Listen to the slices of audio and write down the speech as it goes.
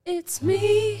It's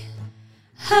me.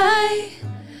 Hi,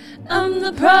 I'm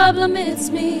the problem. It's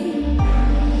me.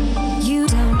 You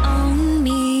don't own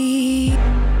me.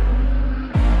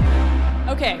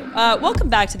 Okay, welcome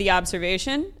back to The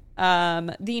Observation,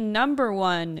 the number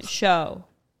one show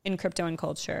in crypto and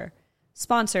culture,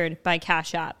 sponsored by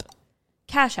Cash App.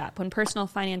 Cash App, when personal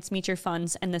finance meets your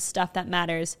funds and the stuff that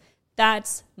matters,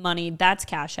 that's money, that's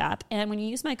Cash App. And when you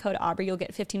use my code Aubrey, you'll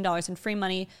get $15 in free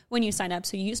money when you sign up,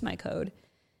 so use my code,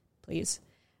 please.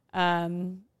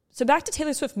 So back to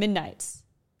Taylor Swift Midnights.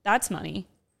 That's money,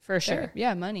 for sure.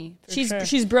 Yeah, money.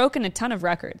 She's broken a ton of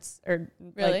records, or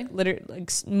really,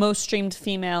 like most streamed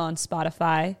female on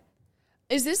Spotify.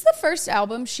 Is this the first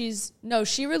album she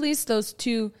released those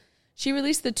two? She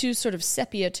released the two sort of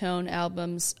sepia tone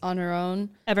albums on her own,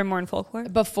 Evermore and Folklore,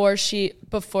 before she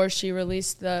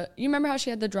released the. You remember how she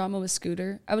had the drama with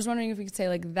Scooter? I was wondering if we could say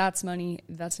like that's money.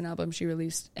 That's an album she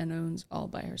released and owns all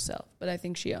by herself. But I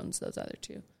think she owns those other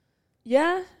two.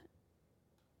 Yeah.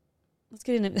 Let's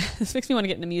get into this. Makes me want to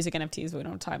get into music NFTs, but we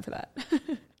don't have time for that.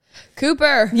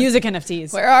 Cooper, music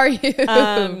NFTs. Where are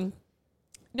you?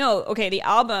 No, okay. The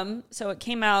album. So it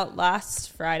came out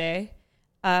last Friday.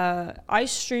 I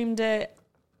streamed it,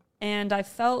 and I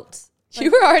felt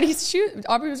like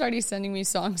Aubrey was already sending me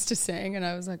songs to sing, and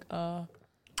I was like, I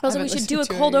was like, we should do a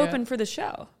cold open for the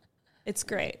show. It's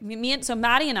great. So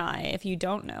Maddie and I, if you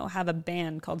don't know, have a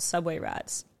band called Subway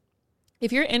Rats.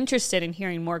 If you're interested in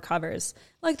hearing more covers,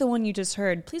 like the one you just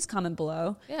heard, please comment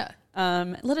below. Yeah.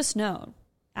 Let us know.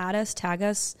 Add us, tag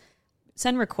us,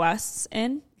 send requests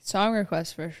in. Song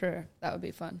requests for sure. That would be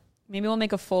fun. Maybe we'll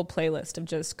make a full playlist of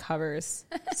just covers.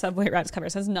 Subway Rats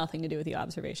covers. It has nothing to do with The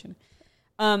Observation.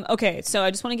 Okay, so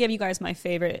I just want to give you guys my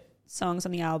favorite songs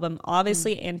on the album.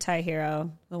 Obviously,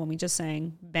 Anti-Hero, the one we just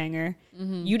sang, banger.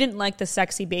 Mm-hmm. You didn't like the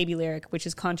Sexy Baby lyric, which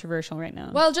is controversial right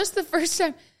now. Well, just the first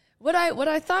time. What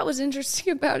I thought was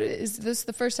interesting about it is this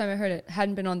the first time I heard it.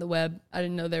 Hadn't been on the web. I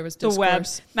didn't know there was discourse. The web.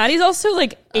 Maddie's also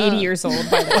like 80 years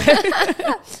old, by the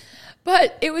way.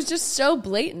 But it was just so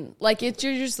blatant. Like, you're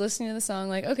just listening to the song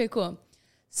like, okay, cool.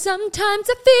 Sometimes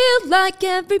I feel like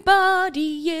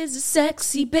everybody is a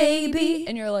sexy baby.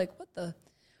 And you're like, what the?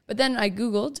 But then I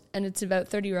Googled, and it's about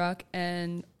 30 Rock,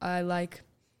 and I like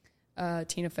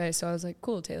Tina Fey. So I was like,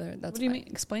 cool, Taylor, that's What do you mean?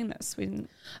 Explain this. We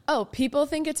didn't. Oh, people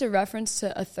think it's a reference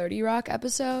to a 30 Rock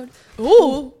episode.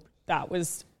 Ooh. That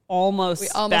was almost We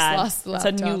almost bad. lost the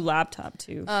laptop. It's a new laptop,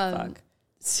 too. Fuck.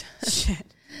 Shit.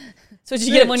 So did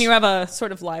you Switch. get it when you have a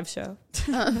sort of live show?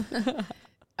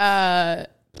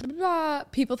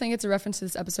 People think it's a reference to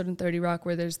this episode in 30 Rock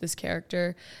where there's this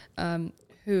character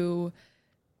who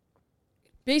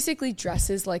basically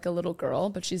dresses like a little girl,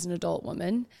 but she's an adult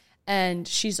woman. And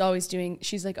she's always doing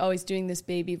this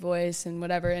baby voice and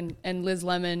whatever. And Liz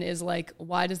Lemon is like,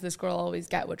 why does this girl always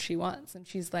get what she wants? And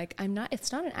she's like,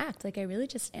 it's not an act. Like, I really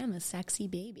just am a sexy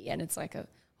baby. And it's like a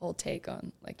whole take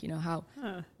on like, you know, how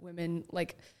women,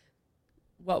 like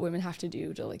what women have to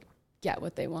do to like get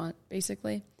what they want,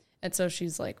 basically. And so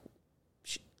she's like,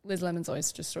 Liz Lemon's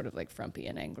always just sort of like frumpy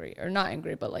and angry, or not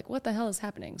angry, but like, what the hell is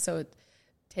happening? So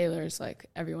Taylor's like,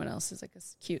 everyone else is like a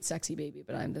cute, sexy baby,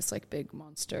 but I'm this like big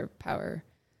monster power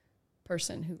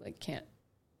person who like can't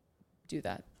do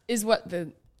that, is what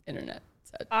the internet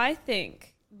said. I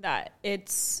think that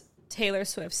it's Taylor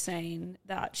Swift saying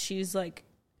that she's like,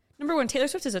 number one, Taylor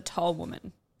Swift is a tall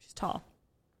woman. She's tall.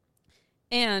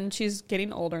 And she's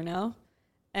getting older now.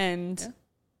 And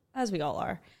as we all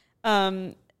are.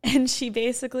 And she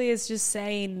basically is just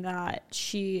saying that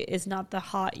she is not the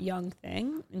hot young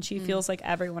thing, and she feels like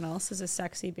everyone else is a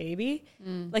sexy baby.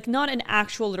 Like, not an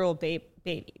actual literal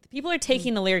baby. People are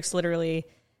taking the lyrics literally.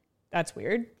 That's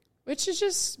weird. Which is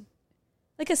just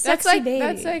like a sexy baby.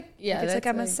 That's like, yeah. Like, it's like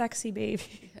I'm a sexy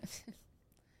baby.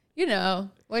 You know,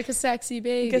 like a sexy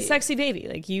baby. Like a sexy baby.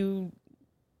 Like, you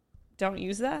don't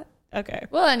use that? Okay.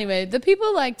 Well, anyway, the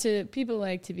people like to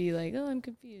be like, oh, I'm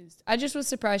confused. I just was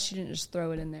surprised she didn't just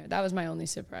throw it in there. That was my only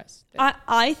surprise.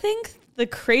 I think the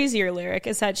crazier lyric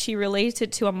is that she relates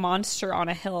it to a monster on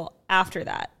a hill after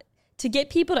that. To get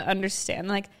people to understand,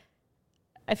 like,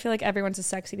 I feel like everyone's a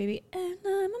sexy baby, and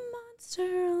I'm a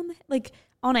monster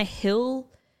on a hill.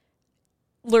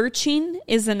 Lurching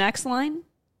is the next line.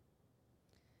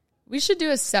 We should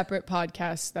do a separate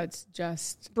podcast that's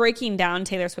just breaking down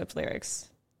Taylor Swift lyrics.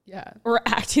 Yeah. Or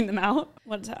acting them out.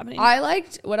 What's happening?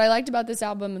 What I liked about this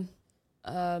album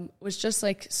was just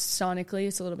like sonically,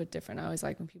 it's a little bit different. I always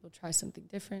like when people try something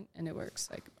different and it works.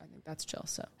 Like, I think that's chill.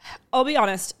 So I'll be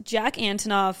honest, Jack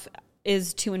Antonoff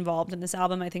is too involved in this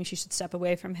album. I think she should step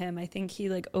away from him. I think he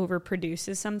like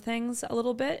overproduces some things a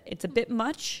little bit. It's a bit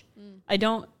much. I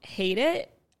don't hate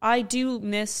it. I do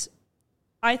miss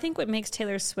I think what makes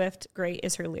Taylor Swift great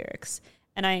is her lyrics.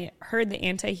 And I heard the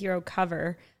Anti-Hero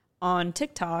cover on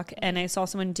TikTok, and I saw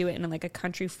someone do it in like a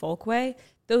country folk way.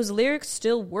 Those lyrics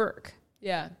still work.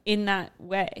 Yeah. In that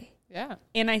way. Yeah.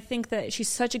 And I think that she's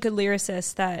such a good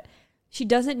lyricist that she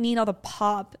doesn't need all the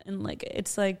pop, and like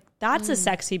it's like that's a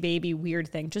sexy baby weird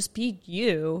thing. Just be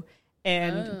you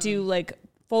and do like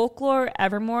folklore,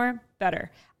 Evermore,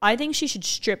 better. I think she should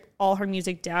strip all her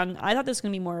music down. I thought this was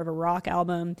going to be more of a rock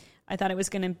album. I thought it was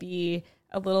going to be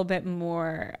a little bit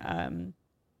more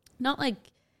not like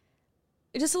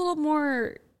just a little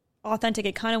more authentic.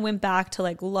 It kind of went back to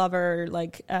like Lover,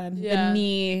 like the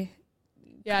knee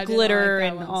glitter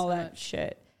and all that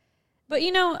shit. But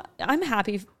you know, I'm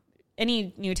happy.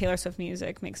 Any new Taylor Swift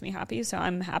music makes me happy, so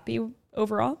I'm happy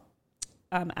overall.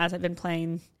 As I've been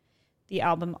playing the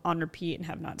album on repeat and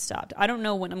have not stopped. I don't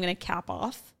know when I'm going to cap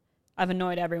off. I've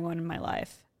annoyed everyone in my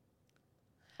life.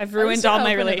 I've ruined all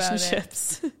my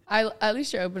relationships. At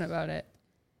least you're open about it.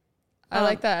 I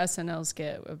like that SNL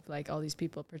skit of like all these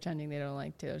people pretending they don't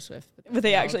like Taylor Swift, but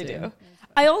they actually do.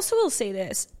 I also will say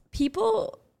this: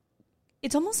 people.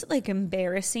 It's almost like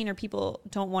embarrassing, or people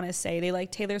don't want to say they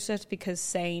like Taylor Swift because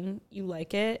saying you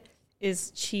like it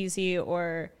is cheesy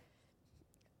or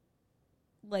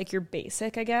like you're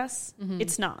basic, I guess. Mm-hmm.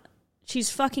 It's not. She's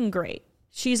fucking great.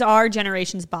 She's our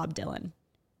generation's Bob Dylan.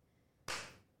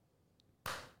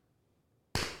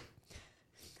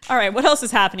 All right, what else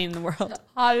is happening in the world?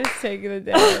 Hottest take of the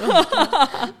day.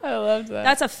 I love that.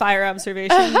 That's a fire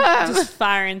observation. Just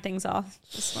firing things off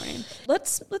this morning.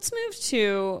 Let's move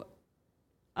to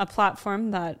a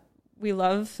platform that we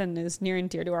love and is near and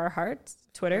dear to our hearts,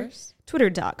 Twitter.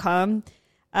 Twitter.com.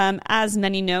 As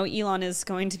many know, Elon is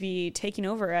going to be taking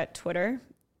over at Twitter,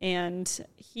 and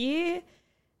he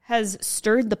has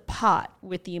stirred the pot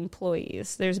with the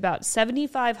employees. There's about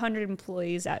 7,500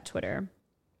 employees at Twitter,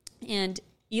 and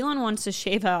Elon wants to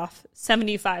shave off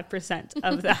 75%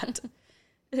 of that,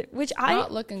 which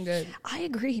not looking good. I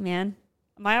agree, man.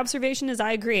 My observation is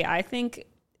I agree. I think,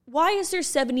 why is there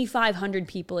 7,500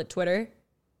 people at Twitter?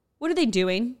 What are they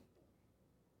doing?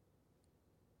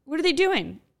 What are they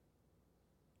doing?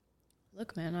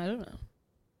 Look, man, I don't know.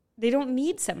 They don't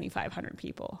need 7,500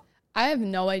 people. I have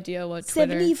no idea what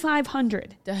Twitter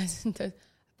 7,500 does.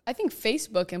 I think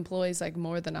Facebook employs like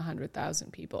more than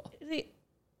 100,000 people.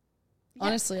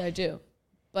 Honestly, I do.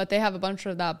 But they have a bunch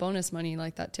of that bonus money,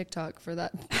 like that TikTok for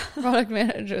that product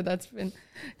manager that's been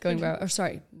going viral. Or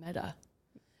sorry, Meta.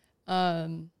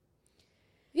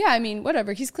 Yeah, I mean,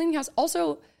 whatever. He's cleaning house.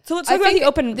 Also, so let's talk about the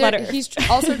open letter. He's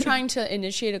also trying to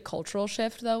initiate a cultural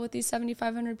shift, though, with these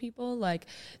 7,500 people. Like,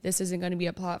 this isn't going to be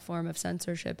a platform of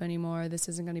censorship anymore. This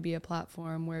isn't going to be a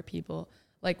platform where people,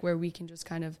 like, where we can just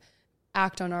kind of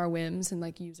act on our whims and,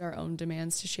 like, use our own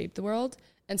demands to shape the world.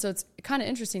 And so it's kind of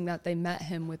interesting that they met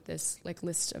him with this, like,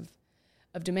 list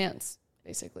of demands,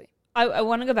 basically. I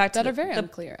want to go back to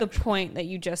the point that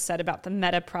you just said about the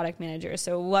Meta product manager.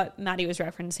 So what Maddie was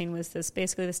referencing was this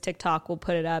TikTok. We'll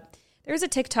put it up. There's a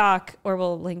TikTok, or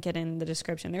we'll link it in the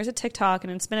description. There's a TikTok,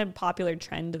 and it's been a popular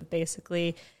trend of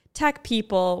basically tech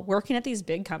people working at these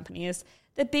big companies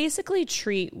that basically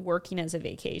treat working as a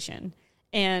vacation.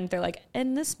 And they're like,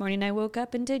 and this morning I woke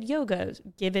up and did yoga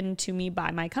given to me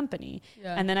by my company.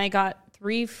 Yeah. And then I got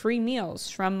 3 free meals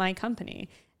from my company.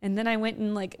 And then I went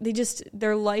and like,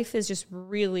 their life is just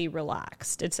really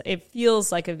relaxed. It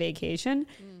feels like a vacation.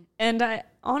 Mm. And I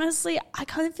honestly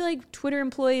kind of feel like Twitter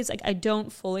employees, like I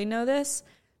don't fully know this,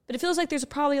 but it feels like there's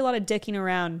probably a lot of dicking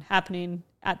around happening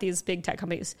at these big tech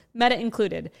companies, Meta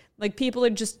included. Like people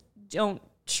are just don't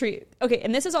treat. Okay.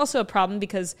 And this is also a problem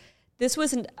because this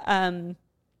wasn't a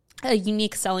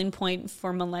unique selling point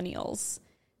for millennials.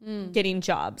 Getting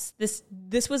jobs. This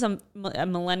was a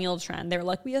millennial trend. They were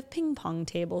like, we have ping pong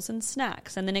tables and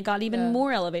snacks. And then it got even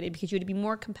more elevated because you had to be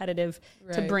more competitive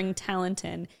to bring talent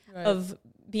in of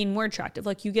being more attractive.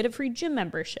 Like you get a free gym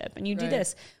membership and you do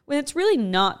this when it's really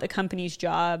not the company's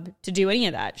job to do any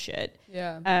of that shit.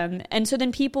 Yeah. And so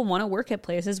then people want to work at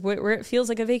places where it feels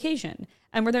like a vacation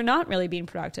and where they're not really being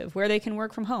productive, where they can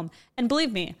work from home. And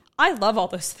believe me, I love all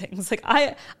those things. Like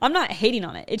I'm not hating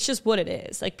on it. It's just what it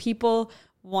is. Like people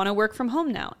want to work from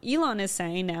home now. Elon is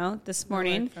saying now this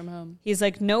morning, work from home. He's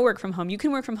like, no work from home. You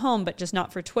can work from home, but just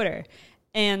not for Twitter.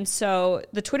 And so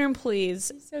the Twitter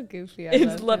employees... He's so goofy. I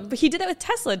love him. But he did that with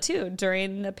Tesla too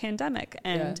during the pandemic.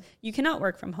 And you cannot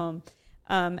work from home.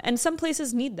 And some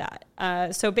places need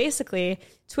that. So basically,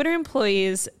 Twitter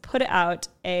employees put out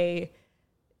a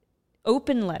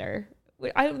open letter.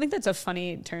 I think that's a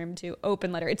funny term too,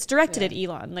 open letter. It's directed at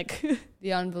Elon. Like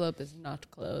the envelope is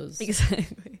not closed.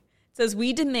 Exactly. It says,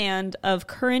 we demand of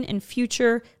current and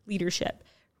future leadership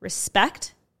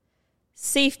respect,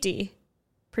 safety,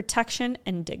 protection,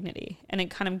 and dignity. And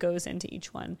it kind of goes into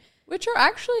each one. Which are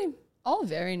actually all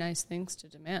very nice things to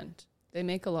demand. They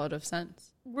make a lot of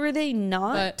sense. Were they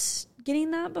not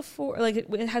getting that before? Like,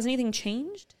 has anything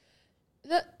changed?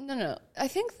 No. I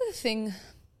think the thing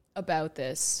about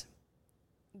this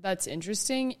that's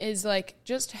interesting is like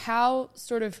just how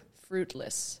sort of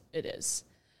fruitless it is.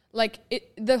 Like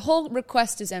the whole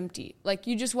request is empty. Like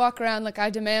you just walk around like, I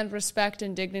demand respect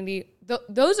and dignity.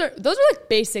 Those are like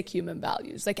basic human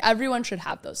values. Like everyone should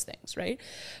have those things, right?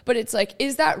 But it's like,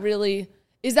 is that really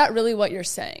what you're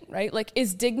saying, right? Like,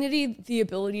 is dignity the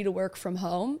ability to work from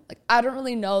home? Like, I don't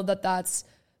really know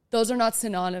those are not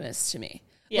synonymous to me.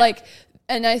 Yeah. Like,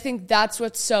 and I think that's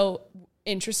what's so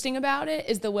interesting about it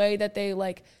is the way that they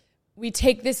like, we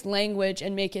take this language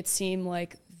and make it seem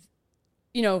like,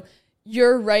 you know,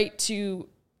 your right to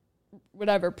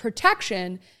whatever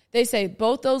protection, they say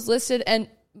both those listed and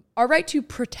our right to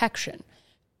protection.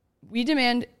 We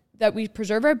demand that we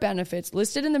preserve our benefits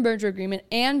listed in the merger agreement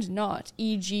and not,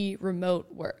 e.g.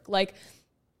 remote work. Like,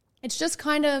 it's just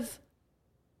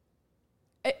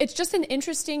an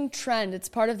interesting trend. It's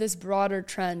part of this broader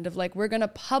trend of like, we're going to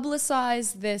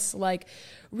publicize this like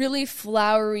really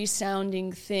flowery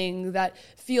sounding thing that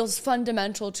feels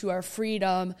fundamental to our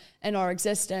freedom and our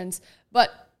existence.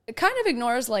 But it kind of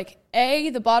ignores like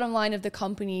A, the bottom line of the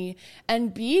company,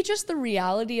 and B, just the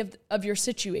reality of your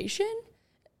situation.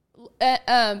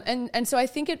 And so I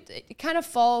think it kind of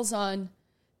falls on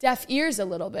deaf ears a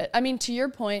little bit. I mean, to your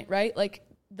point, right? Like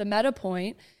the meta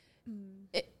point,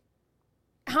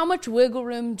 how much wiggle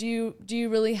room do you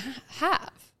really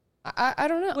have? I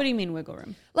don't know. What do you mean wiggle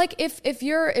room? Like if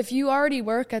you already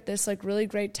work at this like really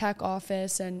great tech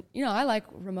office and, you know, I like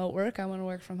remote work, I want to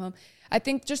work from home. I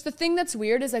think just the thing that's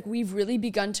weird is like we've really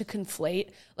begun to conflate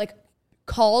like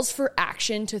calls for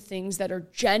action to things that are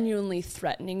genuinely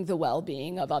threatening the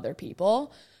well-being of other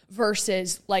people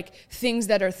versus like things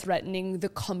that are threatening the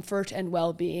comfort and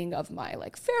well-being of my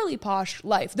like fairly posh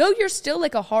life. Though you're still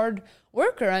like a hard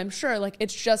worker, I'm sure. Like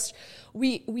it's just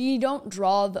we've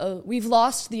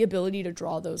lost the ability to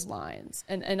draw those lines.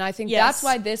 And I think that's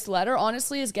why this letter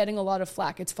honestly is getting a lot of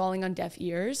flack. It's falling on deaf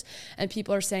ears and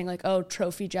people are saying like, oh,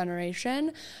 trophy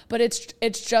generation. But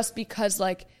it's just because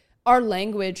like our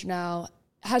language now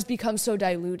has become so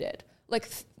diluted. Like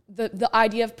the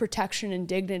idea of protection and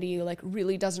dignity like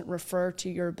really doesn't refer to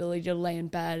your ability to lay in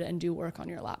bed and do work on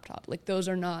your laptop. Like those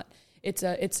are not, it's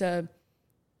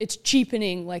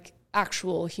cheapening like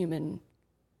actual human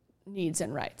needs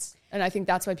and rights. And I think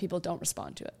that's why people don't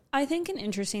respond to it. I think an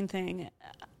interesting thing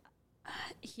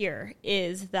here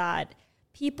is that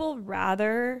people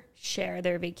rather share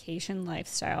their vacation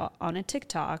lifestyle on a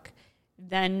TikTok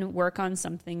than work on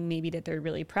something maybe that they're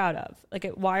really proud of. Like,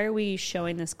 why are we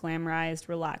showing this glamorized,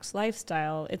 relaxed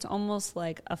lifestyle? It's almost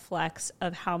like a flex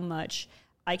of how much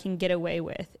I can get away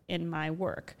with in my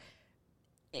work,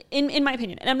 in my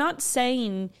opinion. And I'm not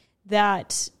saying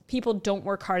that people don't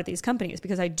work hard at these companies,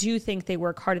 because I do think they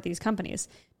work hard at these companies.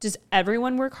 Does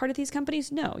everyone work hard at these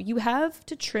companies? No. You have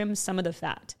to trim some of the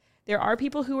fat. There are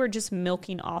people who are just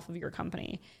milking off of your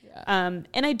company. Yeah.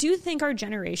 And I do think our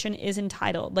generation is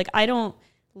entitled. Like, I don't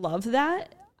love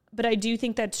that, but I do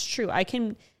think that's true. I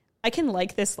can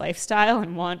like this lifestyle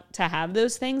and want to have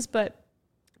those things, but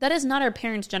that is not our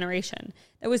parents' generation.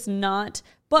 That was not.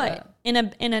 But in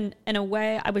a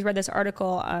way, I read this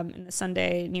article in the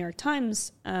Sunday New York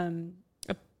Times a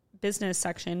business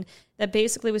section that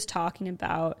basically was talking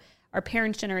about our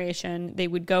parents' generation. They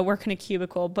would go work in a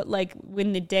cubicle, but like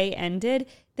when the day ended,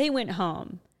 they went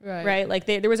home. Right? Like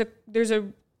there's a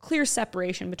clear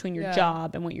separation between your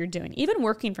job and what you're doing. Even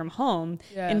working from home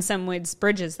in some ways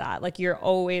bridges that. Like you're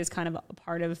always kind of a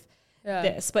part of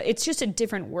this, but it's just a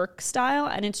different work style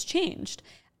and it's changed.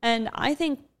 And I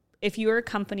think if you're a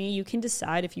company, you can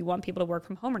decide if you want people to work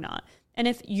from home or not. And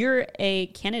if you're a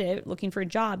candidate looking for a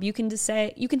job, you can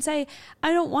say,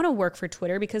 I don't want to work for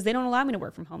Twitter because they don't allow me to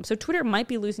work from home. So Twitter might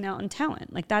be losing out on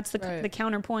talent. Like that's the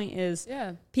counterpoint is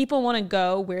people want to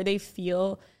go where they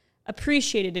feel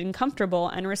appreciated and comfortable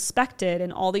and respected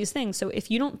and all these things. So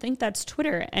if you don't think that's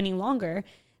Twitter any longer,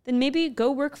 then maybe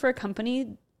go work for a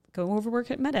company, go overwork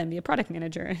at Meta and be a product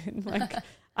manager. Like,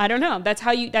 I don't know. That's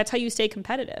how you stay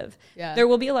competitive. Yeah. There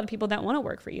will be a lot of people that want to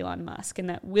work for Elon Musk and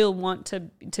that will want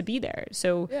to be there.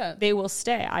 So they will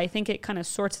stay. I think it kind of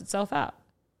sorts itself out.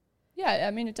 Yeah,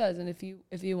 I mean it does. And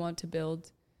if you want to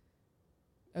build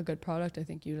a good product, I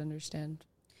think you'd understand.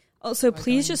 Also,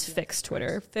 please just fix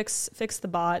Twitter. Fix the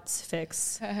bots.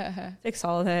 Fix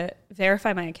all of it.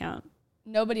 Verify my account.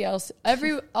 Nobody else.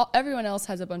 Everyone else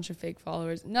has a bunch of fake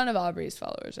followers. None of Aubrey's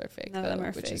followers are fake. None of them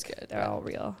are which fake. Is good. They're all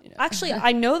real. You know. Actually,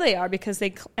 I know they are because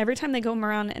every time they go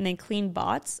around and they clean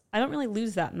bots, I don't really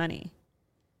lose that many.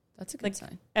 That's a good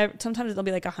sign. Sometimes it'll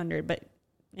be like 100, but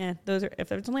yeah, if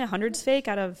there's only 100's fake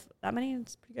out of that many,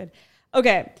 it's pretty good.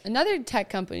 Okay. Another tech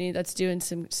company that's doing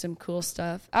some cool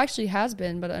stuff, actually has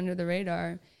been, but under the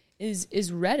radar, is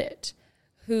Reddit,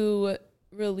 who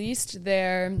released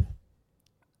their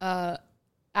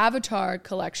Avatar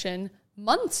collection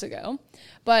months ago,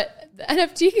 but the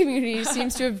NFT community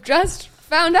seems to have just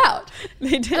found out.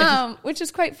 They did. Which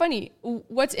is quite funny.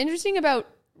 What's interesting about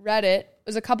Reddit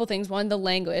was a couple things. One, the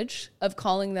language of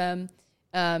calling them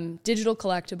digital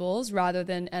collectibles rather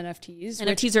than NFTs.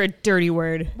 NFTs are a dirty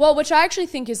word. Well, which I actually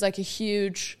think is like a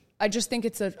huge... I just think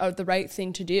it's the right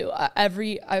thing to do.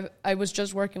 I was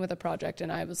just working with a project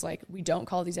and I was like, we don't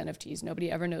call these NFTs. Nobody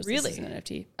ever knows this is an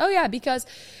NFT. Oh yeah, because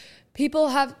people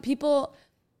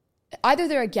either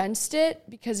they're against it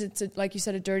because it's like you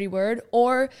said, a dirty word,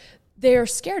 or they're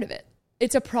scared of it.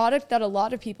 It's a product that a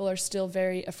lot of people are still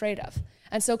very afraid of.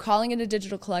 And so calling it a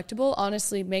digital collectible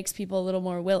honestly makes people a little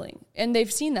more willing. And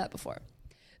they've seen that before.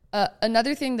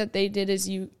 Another thing that they did is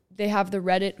they have the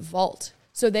Reddit Vault.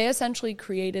 So they essentially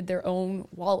created their own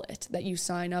wallet that you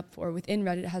sign up for. Within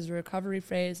Reddit, it has a recovery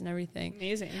phrase and everything.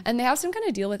 Amazing. And they have some kind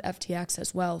of deal with FTX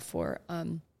as well for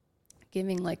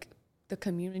giving like the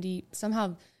community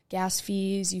somehow gas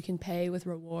fees you can pay with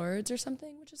rewards or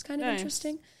something, which is kind of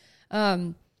interesting.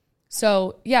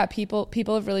 So yeah, people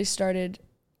have really started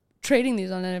trading these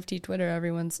on NFT Twitter.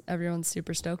 Everyone's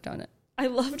super stoked on it. I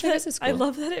love that. Cool. I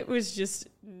love that it was just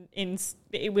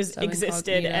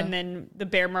existed, and then the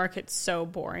bear market's so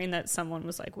boring that someone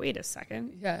was like, "Wait a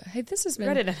second, yeah, hey, this has been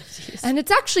Reddit NFTs," and it's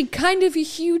actually kind of a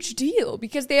huge deal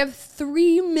because they have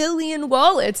 3 million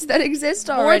wallets that exist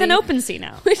already, more than OpenSea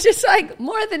now, which is like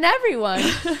more than everyone.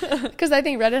 Because I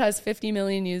think Reddit has 50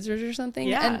 million users or something.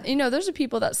 Yeah, and those are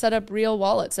people that set up real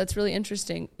wallets. That's really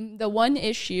interesting. The one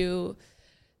issue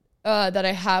that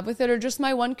I have with it, or just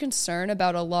my one concern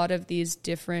about a lot of these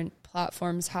different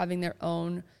platforms having their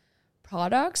own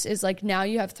products, is like now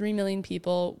you have 3 million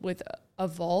people with a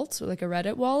vault, so like a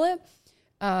Reddit wallet,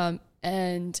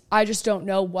 and I just don't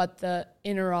know what the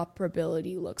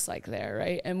interoperability looks like there,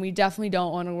 right? And we definitely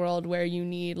don't want a world where you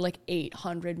need like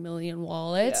 800 million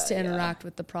wallets to interact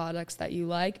with the products that you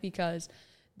like, because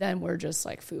then we're just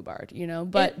like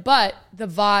foobarred, But the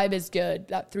vibe is good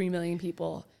that 3 million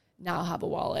people now have a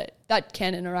wallet that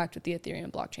can interact with the Ethereum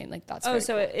blockchain. Like that's so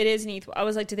cool. It is neat. I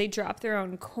was like, do they drop their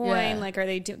own coin? Like, are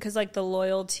they because like the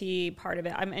loyalty part of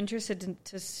it, I'm interested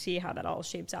to see how that all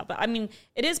shapes out. But I mean,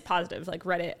 it is positive. Like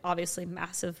Reddit, obviously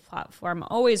massive platform,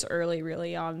 always early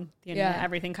really on the internet.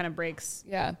 Everything kind of breaks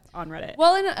on Reddit.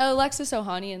 Well, and Alexis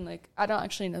Ohanian, like I don't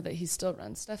actually know that he still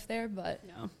runs stuff there, but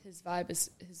his vibe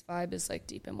is like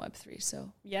deep in Web3.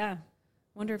 So yeah,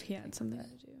 wonder if he had something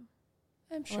to do.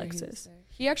 I'm sure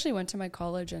he actually went to my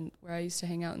college, and where I used to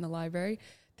hang out in the library,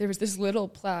 there was this little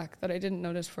plaque that I didn't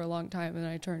notice for a long time, and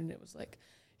I turned and it was like,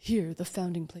 here, the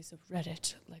founding place of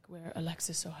Reddit, like where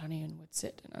Alexis Ohanian would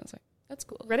sit. And I was like, that's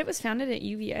cool. Reddit was founded at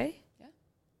UVA? Yeah.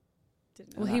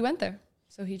 Didn't know that. He went there.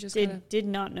 So he just did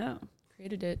not know.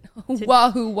 Created it.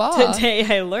 Wahoo wah. Today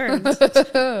I learned.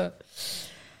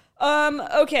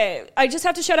 Okay. I just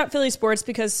have to shout out Philly sports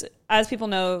because, as people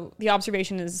know, The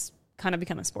Observation is kind of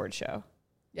become a sports show.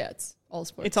 Yeah, it's all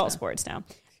sports. It's all sports now.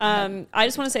 I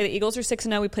just want to say the Eagles are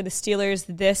 6-0. We play the Steelers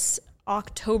this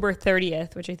October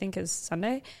 30th, which I think is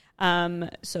Sunday.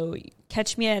 So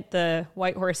catch me at the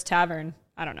White Horse Tavern.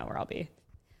 I don't know where I'll be.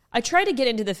 I try to get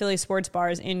into the Philly sports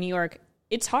bars in New York.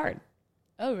 It's hard.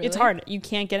 Oh, really? It's hard. You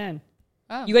can't get in.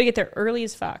 Oh. You got to get there early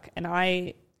as fuck. And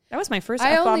that was my first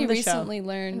F-bomb of the show.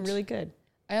 Really good.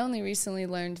 I only recently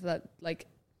learned that like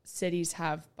cities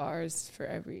have bars for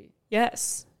every...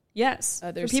 Yes.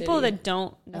 For people that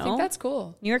don't know, I think that's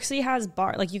cool. New York City has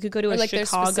bar. Like you could go to a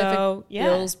Chicago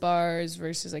Bills bars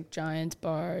versus like Giants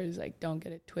bars. Like don't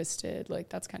get it twisted. Like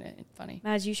that's kind of funny.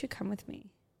 Maz, you should come with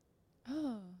me.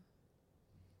 Oh.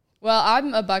 Well,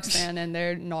 I'm a Bucs fan, and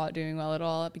they're not doing well at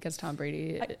all because Tom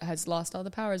Brady has lost all the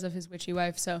powers of his witchy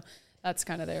wife. So that's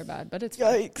kind of their bad. But it's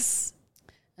yikes.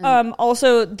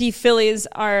 Also, the Phillies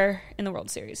are in the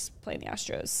World Series playing the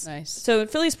Astros. Nice. So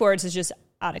Philly sports is just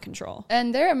out of control.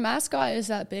 And their mascot is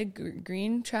that big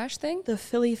green trash thing. The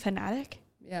Philly Fanatic?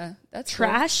 Yeah, that's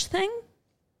trash cool. thing?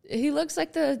 He looks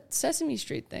like the Sesame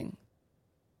Street thing.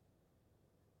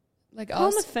 Like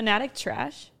call him a fanatic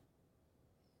trash?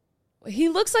 He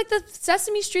looks like the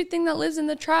Sesame Street thing that lives in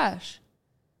the trash.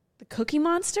 The Cookie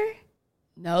Monster?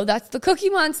 No, that's the Cookie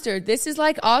Monster. This is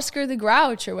like Oscar the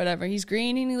Grouch or whatever. He's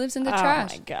green and he lives in the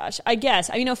trash. Oh my gosh. I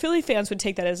guess. Philly fans would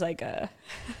take that as like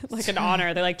an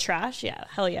honor. They're like, trash? Yeah,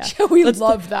 hell yeah. Let's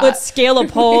love that. Let's scale a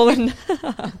poll. And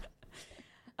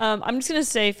I'm just going to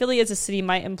say Philly as a city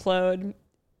might implode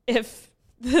if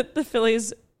the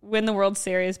Phillies win the World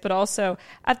Series. But also,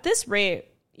 at this rate,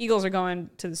 Eagles are going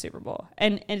to the Super Bowl.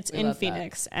 And it's in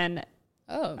Phoenix. That.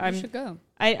 And we should go.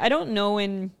 I don't know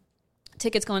when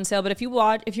tickets go on sale, but if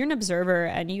you're an observer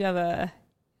and you have a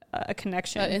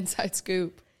connection, an inside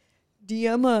scoop,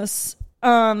 DM us.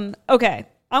 Okay,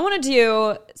 I want to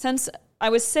do, since I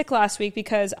was sick last week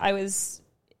because we're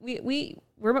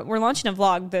launching a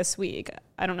vlog this week.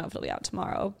 I don't know if it'll be out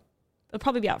tomorrow. It'll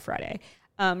probably be out Friday.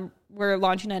 We're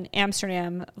launching an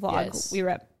Amsterdam vlog. Yes. We were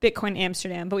at Bitcoin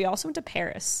Amsterdam, but we also went to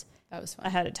Paris. That was fun.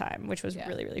 Ahead of time, which was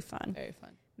really, really fun. Very fun.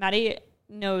 Maddie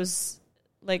knows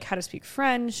like how to speak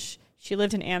French. She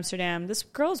lived in Amsterdam. This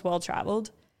girl is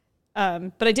well-traveled.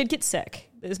 But I did get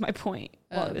sick, is my point,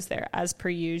 while I was there, as per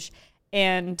usual.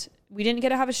 And we didn't get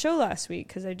to have a show last week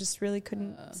because I just really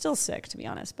couldn't. Still sick, to be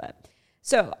honest. But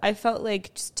so I felt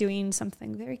like just doing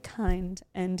something very kind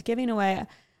and giving away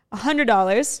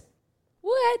 $100.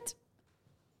 What?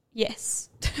 Yes.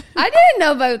 I didn't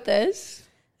know about this.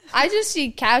 I just see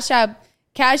Cash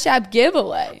App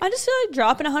giveaway. I just feel like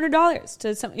dropping $100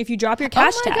 to some. If you drop your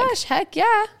cash tag. Oh my gosh, heck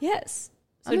yeah. Yes.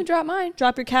 So I'm going to drop mine.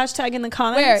 Drop your cash tag in the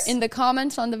comments. Where? In the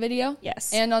comments on the video?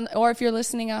 Yes. And or if you're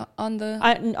listening on the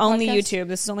only podcast? YouTube.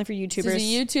 This is only for YouTubers. This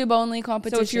is a YouTube only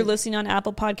competition. So if you're listening on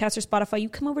Apple Podcasts or Spotify, you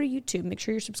come over to YouTube. Make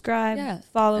sure you're subscribed,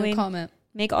 following, and comment.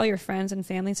 Make all your friends and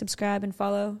family subscribe and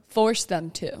follow. Force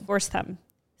them to. Force them.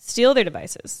 Steal their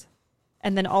devices.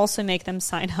 And then also make them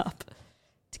sign up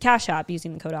to Cash App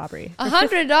using the code Aubrey.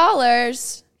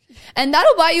 $100. And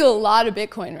that'll buy you a lot of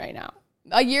Bitcoin right now.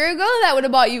 A year ago, that would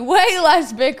have bought you way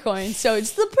less Bitcoin. So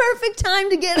it's the perfect time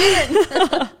to get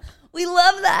in. We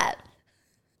love that.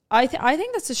 I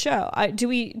think that's a show. Do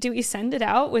we send it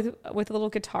out with a little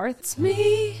guitar? It's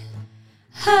me.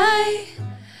 Hi.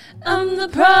 I'm the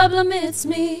problem. It's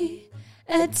me.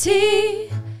 At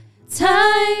tea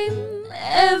time,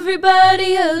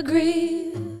 everybody agrees.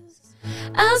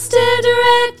 I'll stare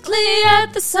directly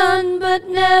at the sun, but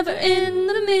never in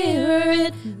the mirror.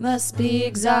 It must be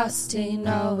exhausting,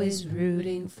 always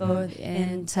rooting for the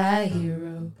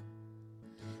anti-hero.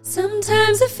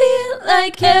 Sometimes I feel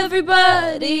like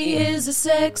everybody is a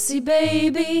sexy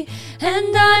baby,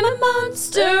 and I'm a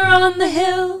monster on the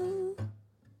hill.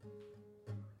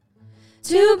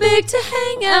 Too big to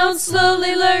hang out,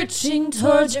 slowly lurching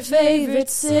towards your favorite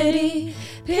city.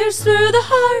 Pierced through the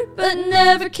heart, but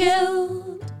never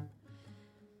killed.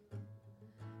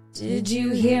 Did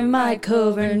you hear my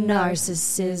covert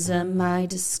narcissism? My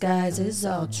disguise is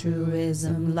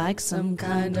altruism, like some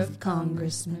kind of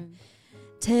congressman.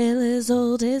 Tale as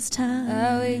old as time.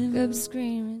 I wake up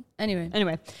screaming.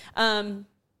 Anyway,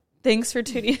 thanks for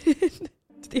tuning in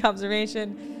to The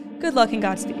Observation. Good luck and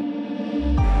Godspeed.